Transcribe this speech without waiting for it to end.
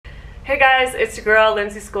Hey guys, it's your girl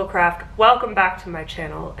Lindsay Schoolcraft. Welcome back to my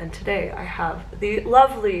channel, and today I have the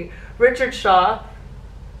lovely Richard Shaw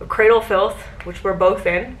of Cradle Filth, which we're both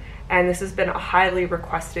in, and this has been a highly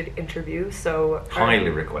requested interview. So highly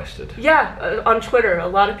requested? Yeah, on Twitter, a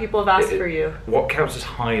lot of people have asked for you. What counts as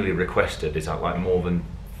highly requested? Is that like more than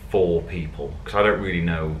 4 people? Because I don't really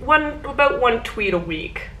know. About one tweet a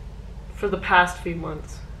week for the past few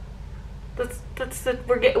months. That's it.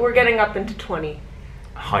 We're getting up into 20.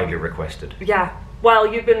 Highly requested. Yeah.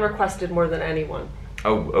 Well, you've been requested more than anyone.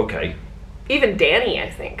 Oh, okay. Even Danny, I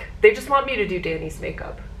think. They just want me to do Danny's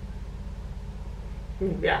makeup.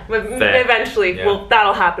 Yeah. Fair. Eventually. Yeah. Well,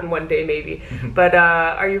 that'll happen one day, maybe. But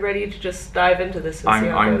are you ready to just dive into this? And see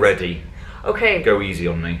how it I'm goes? ready. Okay. Go easy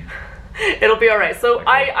on me. It'll be alright. So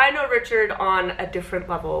Okay. I know Richard on a different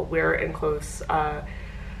level. We're in close,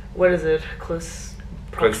 what is it? Close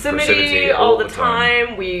proximity all the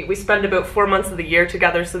time. We spend about 4 months of the year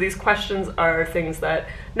together, so these questions are things that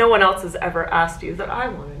no one else has ever asked you that I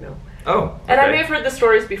want to know. Oh, okay. And I may have heard the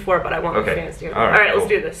stories before, but I want the fans to hear them. Alright, let's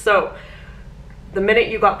do this. So, the minute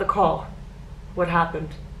you got the call, what happened?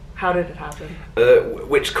 How did it happen?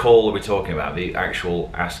 Which call are we talking about? The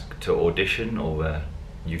actual ask to audition, or the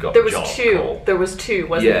you got There the was job two. call? There was two,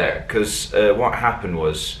 wasn't there? Yeah, because what happened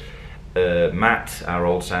was Matt, our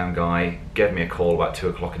old sound guy, gave me a call about 2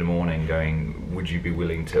 o'clock in the morning going, would you be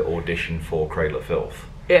willing to audition for Cradle Filth?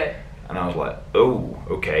 Yeah. And I was like, oh,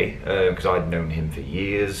 okay, because I'd known him for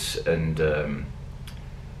years, and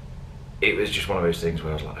it was just one of those things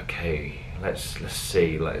where I was like, okay, let's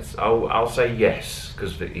see, I'll say yes,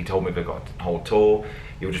 because he told me if I got a whole tour,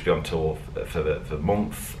 you'll just be on tour for the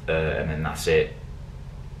month, and then that's it.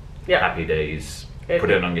 Yeah. Happy days, put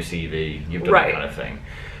it on your CV, you've done that kind of thing.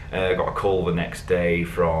 Got a call the next day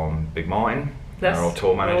from Big Martin, our old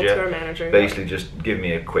tour manager, basically just give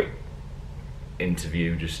me a quick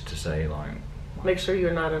interview just to say like, make sure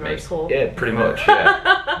you're not an asshole. Yeah, pretty much.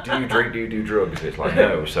 Yeah. Do you drink? Do you do drugs? It's like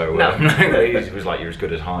no. So no. He was like, you're as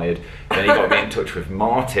good as hired. Then he got me in touch with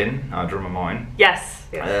Martin, our drummer mine. Yes.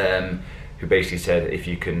 Who basically said if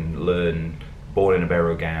you can learn Born in a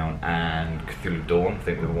Burial Gown and Cthulhu Dawn, I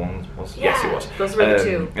think were the ones. Yeah. Yes, it was. Those were the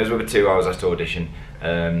two. Those were the two I was asked to audition.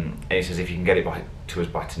 And he says if you can get it to us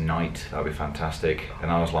by tonight, that'd be fantastic. And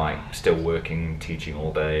I was like still working, teaching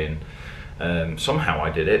all day, and somehow I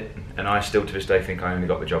did it. And I still to this day think I only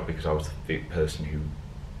got the job because I was the person who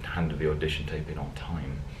handed the audition tape in on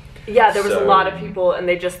time. Yeah, there was a lot of people, and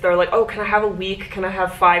they're like, oh, can I have a week? Can I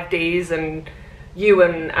have 5 days? And you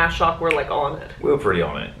and Ashok were like on it. We were pretty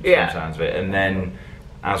on it, from the sounds of it. And then,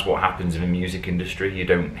 as what happens in the music industry, you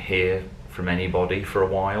don't hear from anybody for a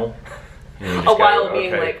while. A while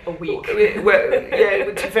being like a week. Well, yeah,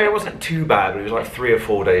 to be fair, it wasn't too bad, but it was like 3 or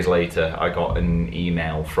 4 days later, I got an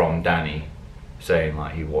email from Danny saying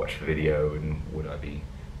like he watched the video and would I be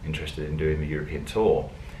interested in doing the European tour.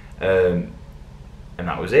 And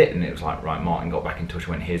that was it. And it was like, right, Martin got back in touch and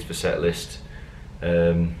went, here's the set list.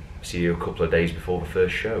 See you a couple of days before the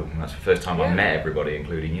first show. And that's the first time I met everybody,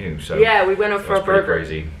 including you. So yeah, we went out for a burger.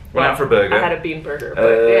 Crazy. Went out for a burger. I had a bean burger,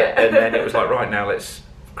 but and then it was like, right, now let's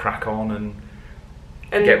crack on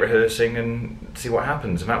and get rehearsing and see what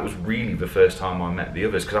happens. And that was really the first time I met the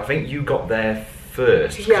others, because I think you got there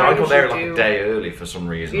first. Because I got there like a day early for some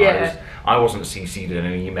reason. Yeah. I wasn't CC'd in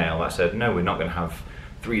an email that said, no, we're not going to have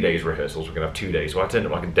 3 days rehearsals, we're going to have 2 days. So I turned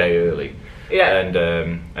up like a day early. Yeah.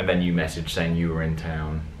 And then you messaged saying you were in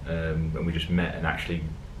town, and we just met and actually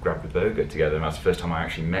grabbed the burger together, and that's the first time I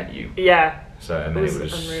actually met you. Yeah. So and then it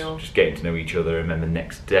was unreal. Just getting to know each other, and then the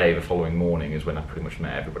next day, the following morning, is when I pretty much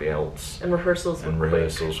met everybody else. And rehearsals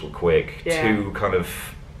were quick. Yeah. Two kind of,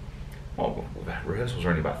 well, rehearsals are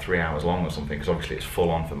only about 3 hours long or something, because obviously it's full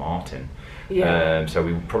on for Martin. Yeah. So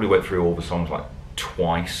we probably went through all the songs like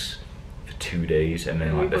twice for 2 days, and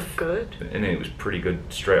then we were good. And it was pretty good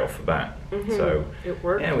straight off the bat. So it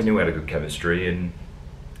worked. Yeah, we knew we had a good chemistry, and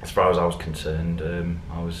as far as I was concerned,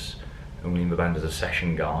 I was only in the band as a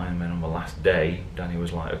session guy, and then on the last day, Danny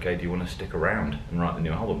was like, okay, do you want to stick around and write the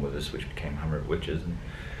new album with us, which became Hammer of Witches, and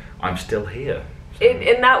I'm still here. So.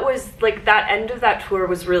 And that was, like, that end of that tour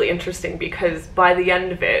was really interesting, because by the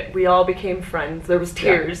end of it, we all became friends. There was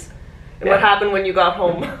tears. Yeah. And what happened when you got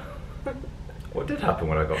home? What did happen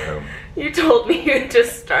when I got home? You told me you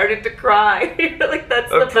just started to cry. Like, that's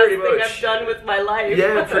the best thing I've done with my life.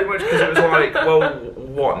 Yeah, pretty much, because it was like, well,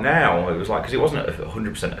 what now? It was like, because it wasn't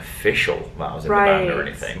 100% official that I was in the band or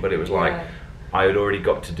anything, but it was like, I had already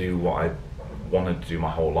got to do what I wanted to do my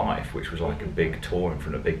whole life, which was like a big tour in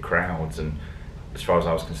front of big crowds, and as far as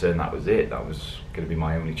I was concerned, that was it. That was going to be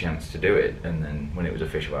my only chance to do it. And then when it was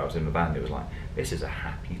official, I was in the band. It was like, this is a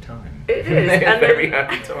happy time. It is a very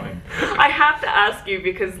happy time. I have to ask you,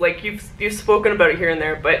 because like you've spoken about it here and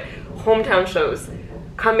there, but hometown shows,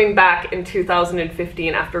 coming back in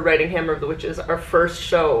 2015 after writing Hammer of the Witches, our first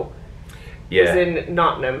show was in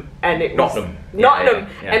Nottingham, and it was Nottingham,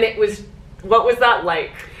 and it was, what was that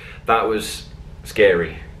like? That was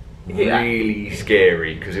scary. Really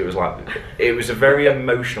scary, because it was like, it was a very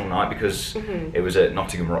emotional night, because it was at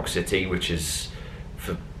Nottingham Rock City, which is,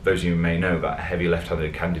 for those of you who may know, that Heavy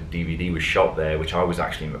Left-Handed Candid DVD was shot there, which I was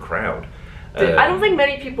actually in the crowd. I don't think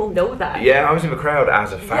many people know that. Yeah, I was in the crowd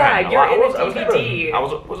as a fan. Yeah, you're in a DVD. I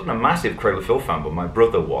wasn't a massive Cradle of Filth fan, but my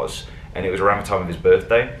brother was, and it was around the time of his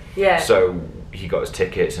birthday. Yeah. So he got his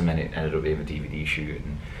tickets, and then it ended up being a DVD shoot.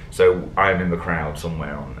 And so I'm in the crowd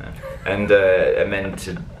somewhere on there, and then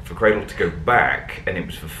for Cradle to go back, and it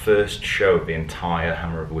was the first show of the entire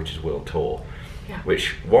Hammer of the Witches World Tour. Yeah.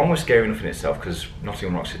 Which, one, was scary enough in itself, because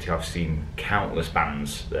Nottingham Rock City, I've seen countless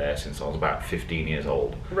bands there since I was about 15 years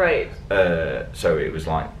old. Right. So it was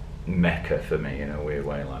like Mecca for me, in a weird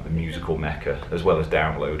way, like the musical Mecca, as well as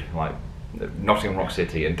Download. Like Nottingham Rock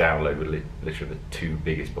City and Download were literally the two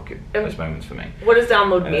biggest bucket list moments for me. What does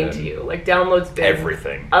Download mean to you? Like, Download's been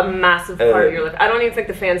everything. A massive part of your life. I don't even think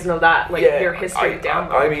the fans know that, like, your history of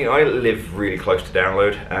Download. I mean, I live really close to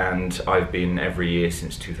Download, and I've been every year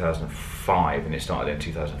since 2005, and it started in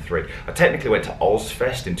 2003. I technically went to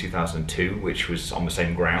Ozfest in 2002, which was on the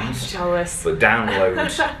same grounds. I'm jealous. But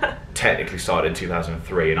Download technically started in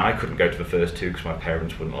 2003, and I couldn't go to the first two because my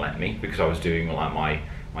parents wouldn't let me, because I was doing like my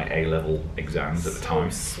A-level exams at the time.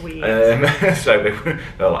 Sweet. So they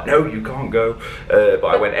were like, no, you can't go. But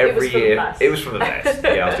I went every year. It was for the best.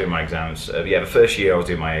 Yeah, I was doing my exams. The first year I was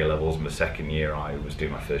doing my A-levels, and the second year I was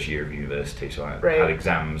doing my first year of university. So I had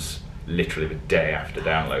exams literally the day after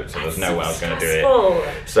Download, so there was no way I was going to do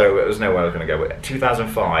it. So there was no way I was going to go. But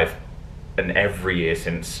 2005, and every year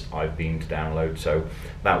since, I've been to Download. So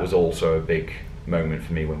that was also a big moment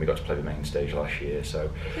for me when we got to play the main stage last year. So,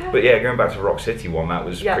 but yeah, going back to the Rock City one, that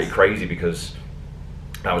was pretty crazy, because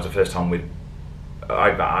that was the first time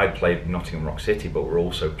I played Nottingham Rock City, but we're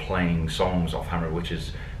also playing songs off Hammer of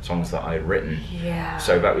Witches, songs that I had written. Yeah.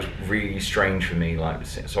 So that was really strange for me, like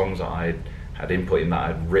songs that I had input in, that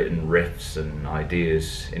I'd written riffs and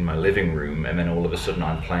ideas in my living room, and then all of a sudden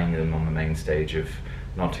I'm playing them on the main stage of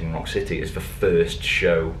Nottingham Rock City. It's the first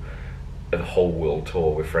show of the whole world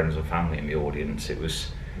tour with friends and family in the audience. It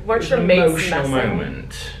was an emotional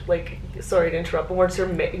moment. Like, sorry to interrupt, but weren't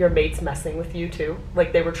your mates messing with you too?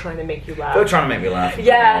 Like, they were trying to make you laugh? They were trying to make me laugh.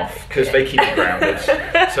 Because they keep me grounded.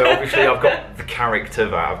 So obviously I've got the character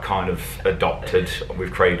that I've kind of adopted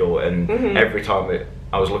with Cradle, and every time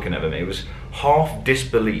I was looking at them, it was half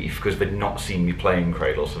disbelief, because they'd not seen me playing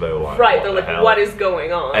Cradle, so they were like, they're like, what is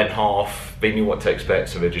going on? And half, they knew what to expect,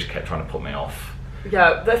 so they just kept trying to put me off.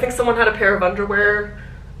 Yeah, I think someone had a pair of underwear.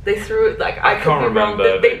 They threw it, like, I can't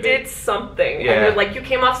remember. They did something. Yeah. And they're like, you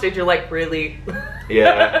came off stage, you're like, really?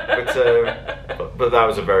 Yeah, but that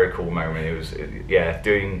was a very cool moment. It was,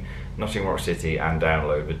 doing Nottingham Rock City and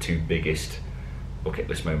Download, the two biggest bucket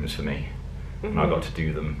list moments for me. And I got to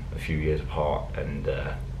do them a few years apart, and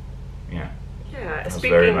it was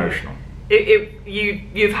very emotional.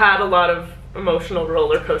 You've had a lot of emotional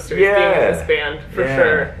roller coasters being in this band, for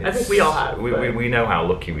sure. I think we all have. We know how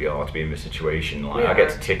lucky we are to be in this situation. Like, I get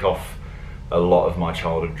to tick off a lot of my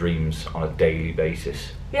childhood dreams on a daily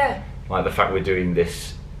basis. Yeah. Like the fact we're doing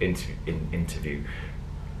this interview.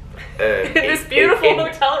 In this beautiful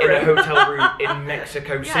hotel room. In a hotel room in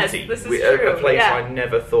Mexico City. This is true. A place I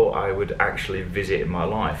never thought I would actually visit in my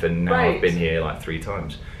life, and now I've been here like 3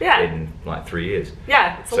 times in like 3 years.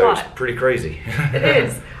 Yeah, it's a lot. So it's pretty crazy. It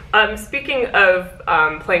is. Speaking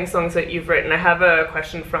of playing songs that you've written, I have a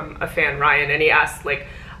question from a fan, Ryan, and he asked, like,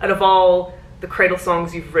 out of all the Cradle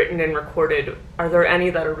songs you've written and recorded, are there any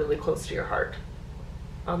that are really close to your heart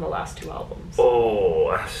on the last 2 albums?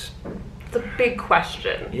 Oh, it's a big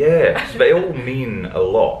question. Yeah, they all mean a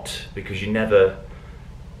lot, because I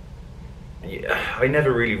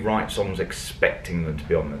never really write songs expecting them to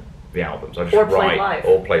be on the albums. I just write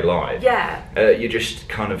or play live. Yeah. You just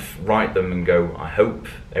kind of write them and go, I hope,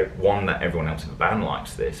 1, that everyone else in the band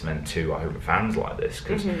likes this, and then 2, I hope the fans like this,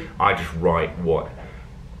 because I just write what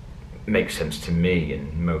makes sense to me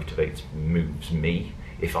and moves me.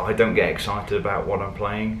 If I don't get excited about what I'm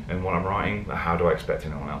playing and what I'm writing, how do I expect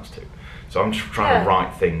anyone else to? So I'm just trying to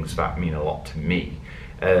write things that mean a lot to me.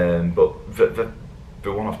 But the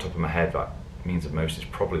one off the top of my head that means the most is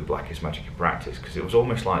probably Blackest Magic in Practice, because it was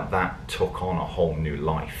almost like that took on a whole new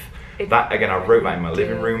life. That, again, I wrote that in my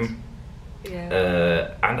living room,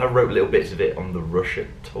 Yeah. And I wrote little bits of it on the Russia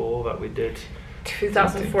tour that we did.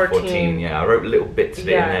 2014. Yeah, I wrote little bits of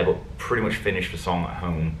it in there, but pretty much finished the song at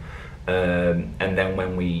home. And then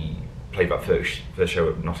when we played that first show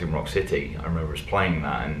at Nottingham Rock City, I remember us playing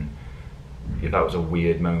that, and that was a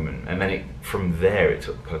weird moment. And then from there it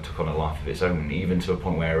took on a life of its own, even to a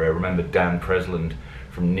point where I remember Dan Presland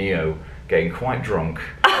from Neo getting quite drunk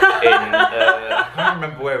I can't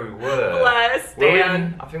remember where we were. Bless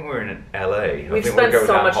Dan. I think we were in LA. We've spent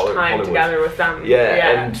so much time together with them.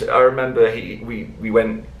 Yeah, and I remember we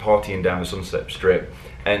went partying down the Sunset Strip,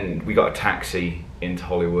 and we got a taxi into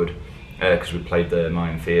Hollywood because we played the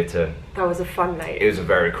Mayan Theatre. That was a fun night. It was a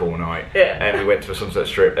very cool night. Yeah. And we went to a Sunset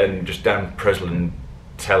Strip, and just Dan Presland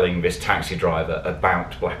telling this taxi driver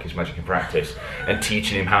about Black is Magic in Practice and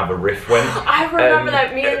teaching him how the riff went. I remember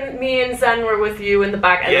that. Me and Zen were with you in the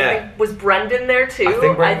back. And I think, was Brendan there too? I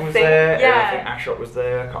think Brendan was there. Yeah. I think Ashot was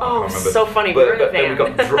there. I can't remember. So funny. But then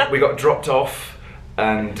we got dropped off,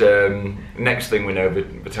 and next thing we know,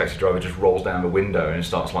 the taxi driver just rolls down the window and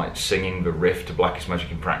starts like singing the riff to Black is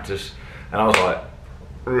Magic in Practice, and I was like,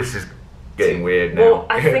 this is getting weird now. Well,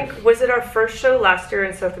 I think, was it our first show last year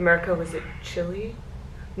in South America? Was it Chile?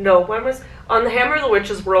 No, when was on the Hammer of the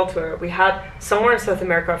Witches World Tour? We had somewhere in South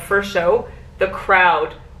America, our first show. The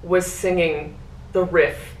crowd was singing the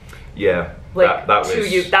riff. Yeah, like that to was,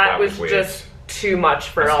 you. That was weird. Just too much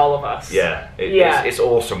for all of us. Yeah, it's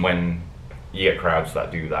awesome when you get crowds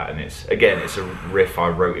that do that, and it's a riff I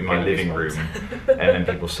wrote in my living room, and then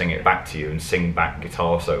people sing it back to you and sing back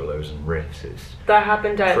guitar solos and riffs. That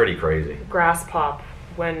happened at pretty crazy. Grass Pop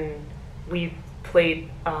when we played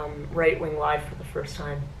Right Wing Live for the first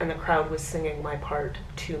time, and the crowd was singing my part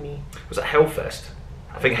to me. Was it Hellfest?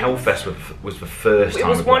 I think Hellfest was the first time. It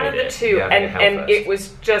was one of the two, yeah, and it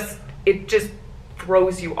was just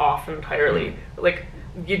throws you off entirely. Like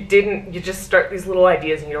you just start these little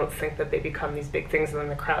ideas and you don't think that they become these big things, and then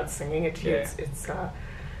the crowd's singing it to you.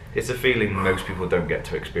 It's a feeling most people don't get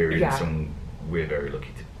to experience, and we're very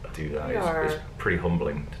lucky to do that. It's pretty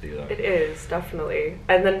humbling to do that. It is, definitely.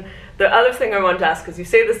 And then the other thing I wanted to ask, because you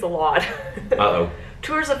say this a lot. Uh-oh.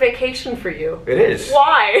 Tour's a vacation for you. It is.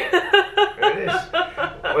 Why? It is.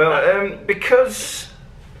 Well, because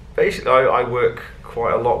basically I work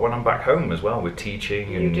quite a lot when I'm back home as well, with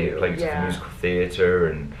teaching and playing stuff in musical theatre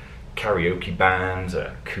and karaoke bands,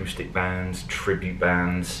 acoustic bands, tribute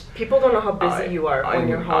bands. People don't know how busy you are when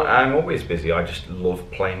you're home. I'm always busy. I just love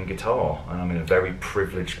playing guitar, and I'm in a very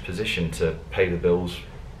privileged position to pay the bills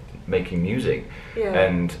making music. Yeah.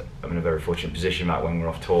 And I'm in a very fortunate position that when we're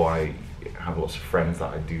off tour, I have lots of friends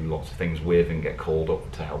that I do lots of things with and get called up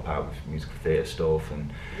to help out with musical theatre stuff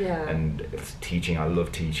and it's teaching. I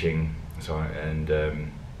love teaching,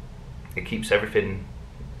 it keeps everything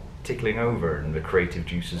tickling over and the creative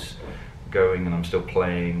juices going, and I'm still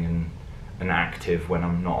playing and active when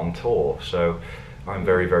I'm not on tour. So I'm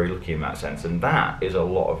very, very lucky in that sense, and that is a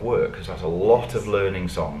lot of work, because that's a lot of learning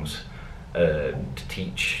songs to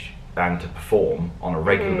teach and to perform on a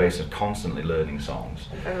regular basis, constantly learning songs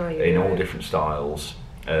in all different styles.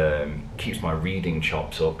 Keeps my reading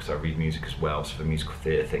chops up, because I read music as well, so the musical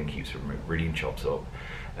theatre thing keeps my reading chops up.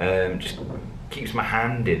 Just keeps my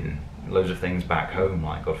hand in loads of things back home,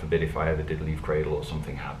 like God forbid if I ever did leave Cradle or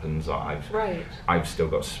something happens, I've still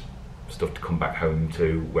got stuff to come back home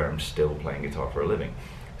to where I'm still playing guitar for a living.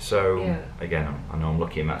 So again, I know I'm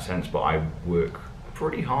lucky in that sense, but I work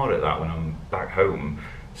pretty hard at that when I'm back home.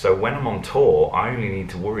 So when I'm on tour, I only need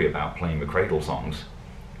to worry about playing the Cradle songs.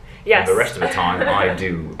 Yes. And the rest of the time, I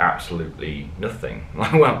do absolutely nothing. I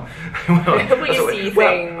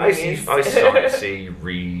sightsee,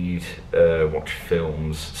 read, watch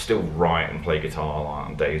films, still write and play guitar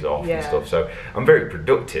on days off and stuff. So I'm very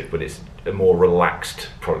productive, but it's a more relaxed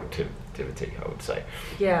productivity, I would say.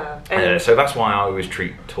 Yeah. So that's why I always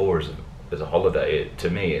treat tours as a holiday. To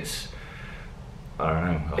me, it's, I don't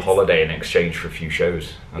know, a holiday in exchange for a few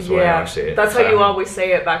shows. That's the way I see it. That's how you always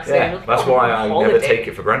say it backstage. Yeah, that's why I never take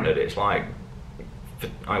it for granted. It's like,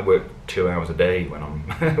 I work 2 hours a day when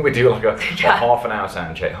we do like a half an hour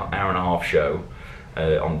sound check, hour and a half show.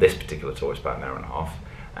 On this particular tour, it's about an hour and a half.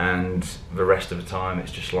 And the rest of the time,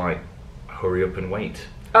 it's just like, hurry up and wait.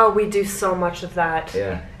 Oh, we do so much of that.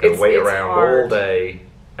 Yeah, wait around all day,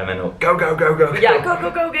 and then go. Yeah,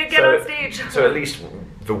 go, get on stage. So at least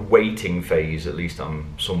the waiting phase, at least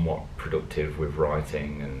I'm somewhat productive with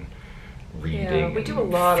writing and reading. We do a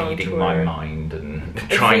lot on tour. Feeding my mind and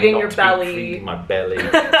trying feeding not your to belly. be feeding my belly.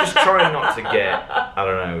 Just trying not to get, I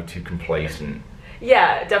don't know, too complacent.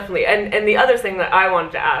 Yeah, definitely. And the other thing that I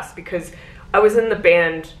wanted to ask, because I was in the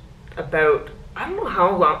band about I don't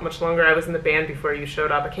know much longer I was in the band before you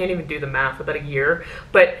showed up. I can't even do the math, about a year.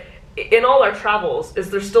 But in all our travels, is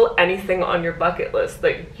there still anything on your bucket list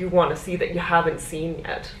that you want to see that you haven't seen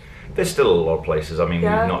yet? There's still a lot of places. I mean, we've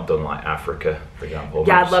not done like Africa, for example.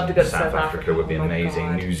 Yeah, I'd love to go to South Africa. Would be amazing.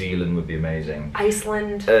 God. New Zealand would be amazing.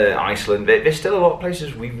 Iceland. Iceland. There's still a lot of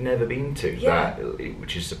places we've never been to. Yeah.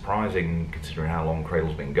 Which is surprising considering how long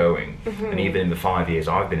Cradle's been going. And even in the 5 years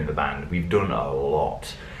I've been in the band, we've done a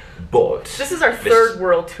lot. But this is our third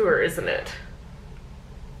world tour, isn't it?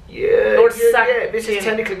 Yeah, or this is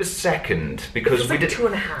technically the second because we did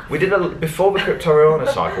 2.5. We did before the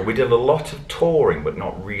Cryptoriana cycle. We did a lot of touring, but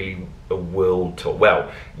not really a world tour.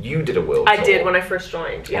 Well, you did a world tour. I did when I first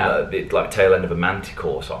joined. Yeah, like tail end of a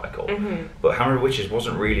Manticore cycle. But Hammer of Witches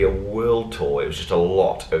wasn't really a world tour. It was just a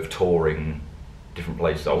lot of touring different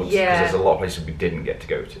places. Because there's a lot of places we didn't get to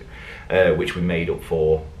go to, which we made up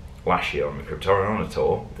for last year on the Cryptoriana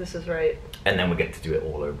tour. This is right. And then we get to do it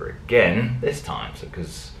all over again this time, so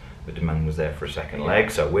because the demand was there for a second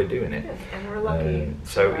leg, so we're doing it. Yeah, and we're lucky.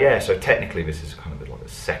 So technically this is kind of like a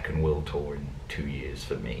second world tour in 2 years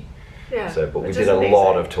for me. Yeah. So, but we did a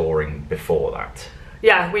lot of touring before that.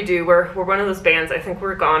 Yeah, we do. We're one of those bands. I think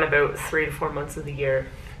we're gone about 3 to 4 months of the year.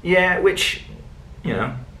 Yeah, which, you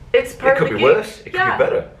know, it could be worse. It could be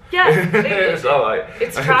better. Yeah,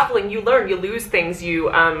 it's traveling. You learn. You lose things. You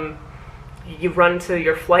run to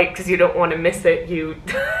your flight because you don't want to miss it. You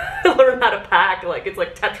learn how to pack. Like, it's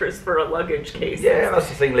like Tetris for a luggage case. Yeah, that's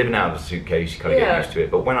the thing. Living out of a suitcase, you kind of get used to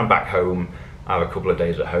it. But when I'm back home, I have a couple of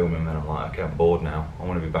days at home, and then I'm like, okay, I'm bored now. I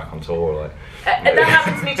want to be back on tour. Like, and that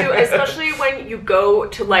happens to me too, especially when you go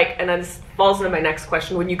to like, and this falls into my next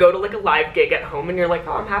question. When you go to like a live gig at home, and you're like,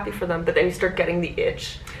 oh, I'm happy for them, but then you start getting the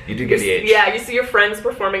itch. You do get the itch. Yeah, you see your friends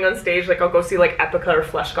performing on stage. Like, I'll go see like Epica or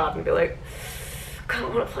Flesh God and be like, I kind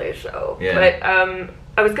of want to play a show. Yeah. But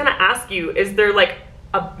I was gonna ask you, is there like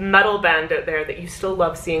a metal band out there that you still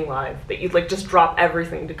love seeing live, that you'd like just drop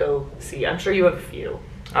everything to go see? I'm sure you have a few.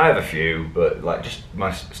 I have a few, but like just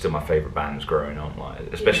still my favourite bands growing up, like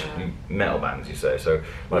especially metal bands, you say. So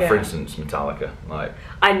like for instance, Metallica. Like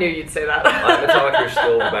I knew you'd say that. Like, Metallica is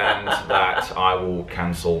still a band that I will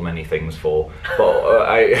cancel many things for, but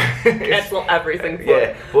I cancel everything for.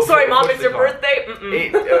 Yeah. Well, sorry, Mom, it's your birthday.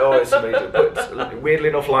 It's amazing. But weirdly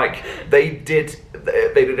enough, like they did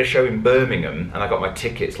a show in Birmingham, and I got my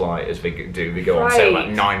tickets like as they do. They go on sale like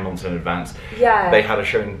 9 months in advance. Yeah. They had a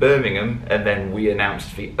show in Birmingham, and then we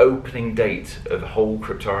announced the opening date of the whole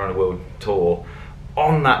Cryptoriana World Tour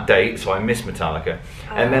on that date, so I missed Metallica.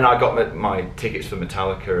 And then I got my tickets for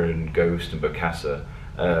Metallica and Ghost and Bokassa.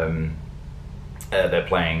 They're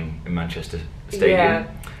playing in Manchester Stadium.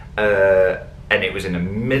 And it was in the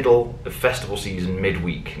middle of festival season,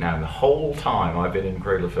 midweek. Now, the whole time I've been in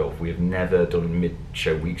Cradle of Filth, we have never done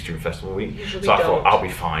mid-show weeks during festival week. So I thought, I'll be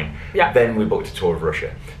fine. Yeah. Then we booked a tour of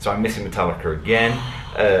Russia. So I'm missing Metallica again,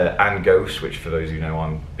 and Ghost, which for those of you who know,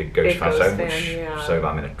 I'm a big Ghost fan, so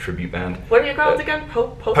I'm in a tribute band. What are you called again?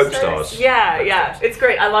 Pope Stars. Yeah, Stars. It's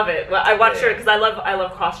great. I love it. I watch it because I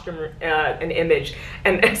love costume and image.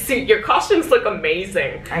 And see, your costumes look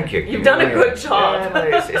amazing. Thank you. You've done a good job.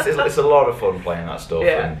 Yeah, no, it's a lot of fun playing that stuff.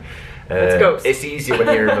 Yeah. And, it's easier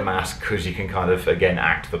when you're in the mask because you can kind of again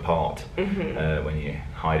act the part when you're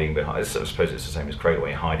hiding behind. I suppose it's the same as Cradle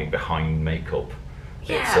when you're hiding behind makeup.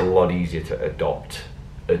 Yeah. It's a lot easier to adopt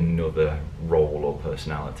another role or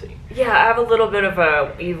personality. Yeah, I have a little bit of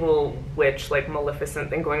a evil witch, like Maleficent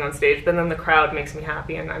thing going on stage, but then the crowd makes me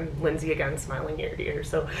happy, and I'm Lindsay again, smiling ear to ear.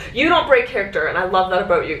 So you don't break character, and I love that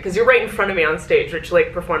about you, because you're right in front of me on stage. Rich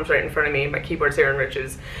Lake performs right in front of me, my keyboard's here, and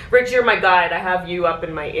Rich, you're my guide. I have you up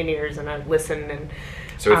in my in-ears, and I listen, and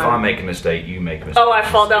so if I make a mistake, you make a mistake. Oh, I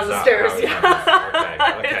fall down the stairs,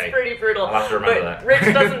 yeah. Okay. It's pretty brutal. I'll have to remember that.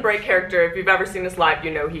 Rich doesn't break character. If you've ever seen us live,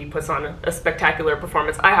 you know he puts on a spectacular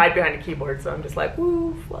performance. I hide behind a keyboard, so I'm just like,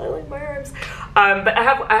 woo, flailing my arms. But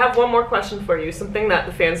I have one more question for you. Something that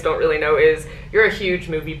the fans don't really know is you're a huge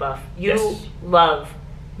movie buff. You love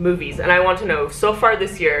movies, and I want to know, so far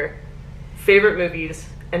this year, favorite movies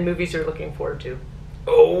and movies you're looking forward to.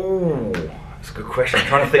 Oh, that's a good question. I'm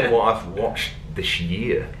trying to think what I've watched this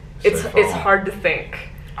year. It's hard to think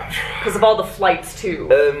because of all the flights too.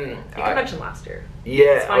 You can mention last year. Yeah,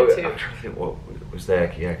 it's fine too. I'm trying to think what was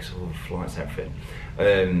there. Yeah, because all the flights and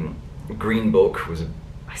everything. Green Book was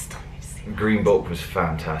I still need to see that. Green Book was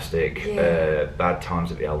fantastic. Yeah. Bad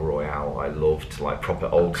Times at the El Royale, I loved, like proper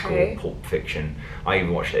old school Pulp Fiction. I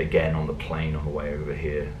even watched it again on the plane on the way over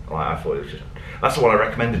here. Like, I thought it was just. That's the one I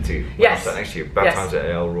recommended to you. When I sat next to you. Bad Times at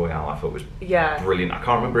El Royale, I thought was brilliant. I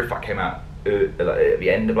can't remember if that came out at the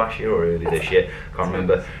end of last year or early this year. Can't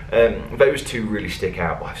remember. Those two really stick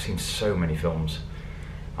out. But I've seen so many films.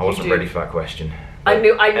 I wasn't ready for that question. I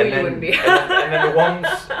knew you wouldn't be. and then the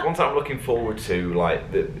ones I'm looking forward to, like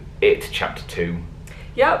It Chapter 2.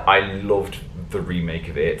 Yep. I loved the remake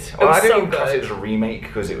of It. It was I don't so even class good. it as a remake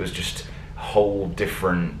because it was just a whole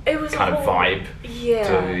different It was kind of vibe yeah.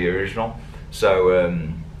 to the original. So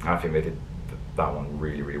I think they did that one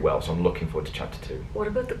really, really well. So I'm looking forward to Chapter 2. What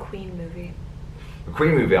about the Queen movie? The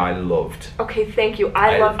Queen movie I loved. Okay, thank you.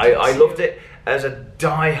 I loved it. I loved it as a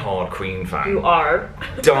die-hard Queen fan. You are.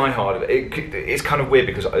 Die-hard. It's kind of weird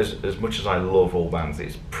because as much as I love all bands,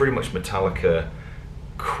 it's pretty much Metallica,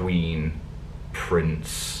 Queen,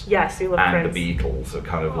 Prince, Yes, you love and Prince. the Beatles are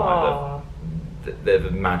kind of Aww. like they're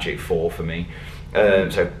the magic four for me.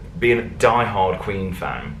 So being a die-hard Queen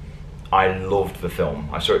fan, I loved the film.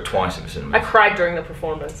 I saw it twice at the cinema. I cried during the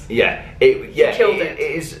performance. Yeah, He killed it.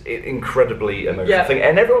 It is an incredibly emotional Yeah. thing,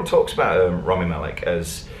 and everyone talks about Rami Malek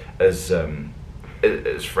as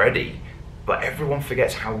Freddie, but everyone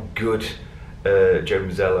forgets how good Joe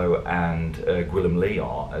Mazzello and Gwilym Lee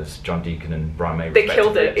are as John Deacon and Brian May. They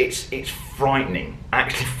killed it. It's frightening,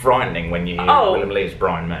 actually frightening when you hear Oh. Gwilym Lee as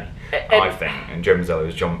Brian May. I think, and Joe Mazzello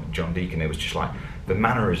as John Deacon. It was just like the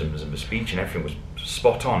mannerisms and the speech and everything was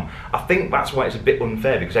spot on. I think that's why it's a bit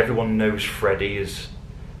unfair because everyone knows Freddie as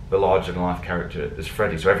the larger than life character as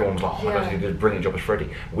Freddie, so everyone was like, "Oh my god, he did a brilliant job as Freddie,"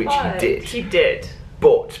 which But he did. He did.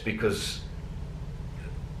 But because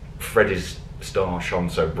Freddie's star shone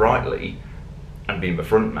so brightly, and being the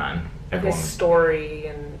front man, And his story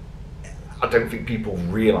and. I don't think people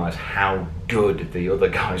realise how good the other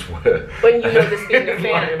guys were. When you know this being a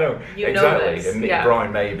fan, Like, you exactly. know this. And Yeah.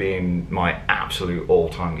 Brian May being my absolute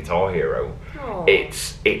all-time guitar hero, Aw.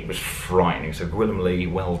 it was frightening. So Gwilym Lee,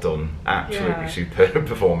 well done, absolutely Yeah. superb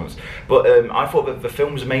performance. But I thought that the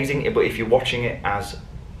film was amazing. But if you're watching it as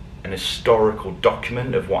an historical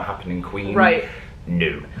document of what happened in Queen, Right.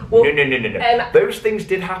 No. Well, No. and- Those things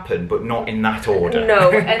did happen, but not in that order.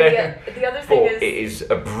 No, and the other thing But is. it is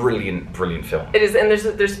a brilliant, brilliant film. It is, and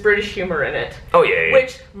there's British humor in it. Oh yeah.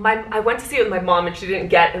 Which I went to see it with my mom and she didn't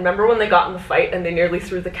get. And remember when they got in the fight and they nearly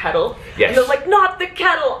threw the kettle? Yes. And I was like, not the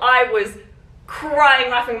kettle! I was crying,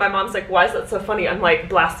 laughing. My mom's like, why is that so funny? I'm like,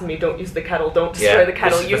 blasphemy, don't use the kettle, don't destroy Yeah, the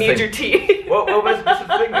kettle, this is you the need thing. your tea. Well, this is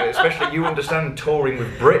the thing, especially you understand touring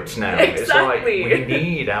with Brits now. Exactly. It's like, we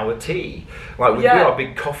need our tea. Like, we Yeah. are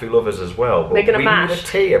big coffee lovers as well, but Making a we mash. need a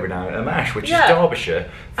tea every now and then, a mash, which Yeah. is Derbyshire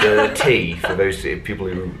for tea, for those people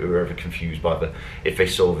who are ever confused by if they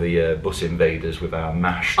saw the bus invaders with our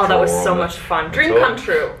mash. Oh, that was drawer so on the- much fun. on Dream top. come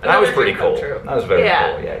true. That Another was pretty dream come cool. true. That was very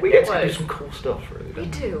Yeah, cool, yeah. We it get to do was. some cool stuff, really. We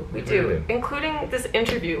do, we really do. Including this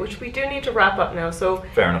interview, which we do need to wrap up now. So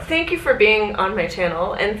Fair enough. thank you for being on my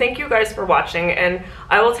channel, and thank you guys for watching. And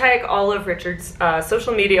I will tag all of Richard's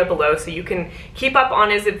social media below so you can keep up on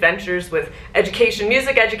his adventures with education,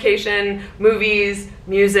 music education, movies,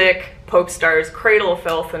 music, Pope Stars, Cradle of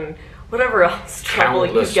Filth, and whatever else trouble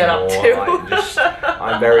you Countless get up more. to.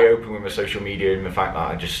 I'm very open with my social media and the fact that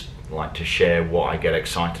I just like to share what I get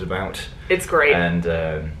excited about. It's great. And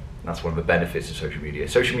that's one of the benefits of social media.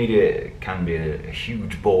 Social media can be a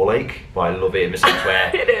huge ball ache, but I love it in the sense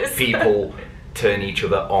where It is. people turn each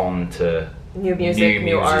other on to New music,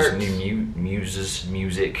 new art. new muses,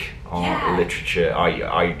 music, art, Yeah. literature.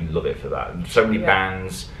 I love it for that. And so many Yeah.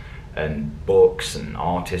 bands and books and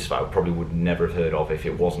artists that I probably would never have heard of if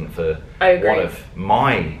it wasn't for I agree. one of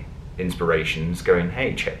my inspirations going,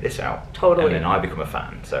 hey, check this out. Totally. And then I become a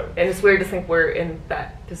fan. So And it's weird to think we're in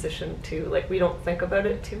that position too. Like, we don't think about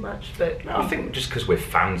it too much, but I think just because we're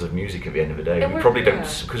fans of music at the end of the day, And we we're- probably don't,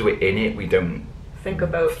 yeah. because we're in it, we don't think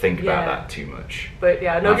about yeah. yeah. that too much. But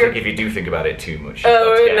yeah, And no, I you're. think if you do think about it too much, you start to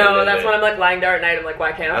Oh get a no, little that's bit- when I'm like lying there at night. I'm like,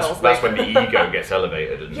 why can't I fall That's asleep? when the ego gets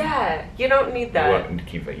elevated, and Yeah, you don't need you that. want to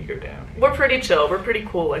keep that ego down. We're pretty chill. We're pretty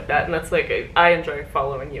cool like that, and that's like I enjoy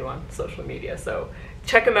following you on social media. So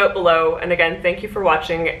check them out below. And again, thank you for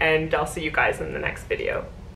watching, and I'll see you guys in the next video.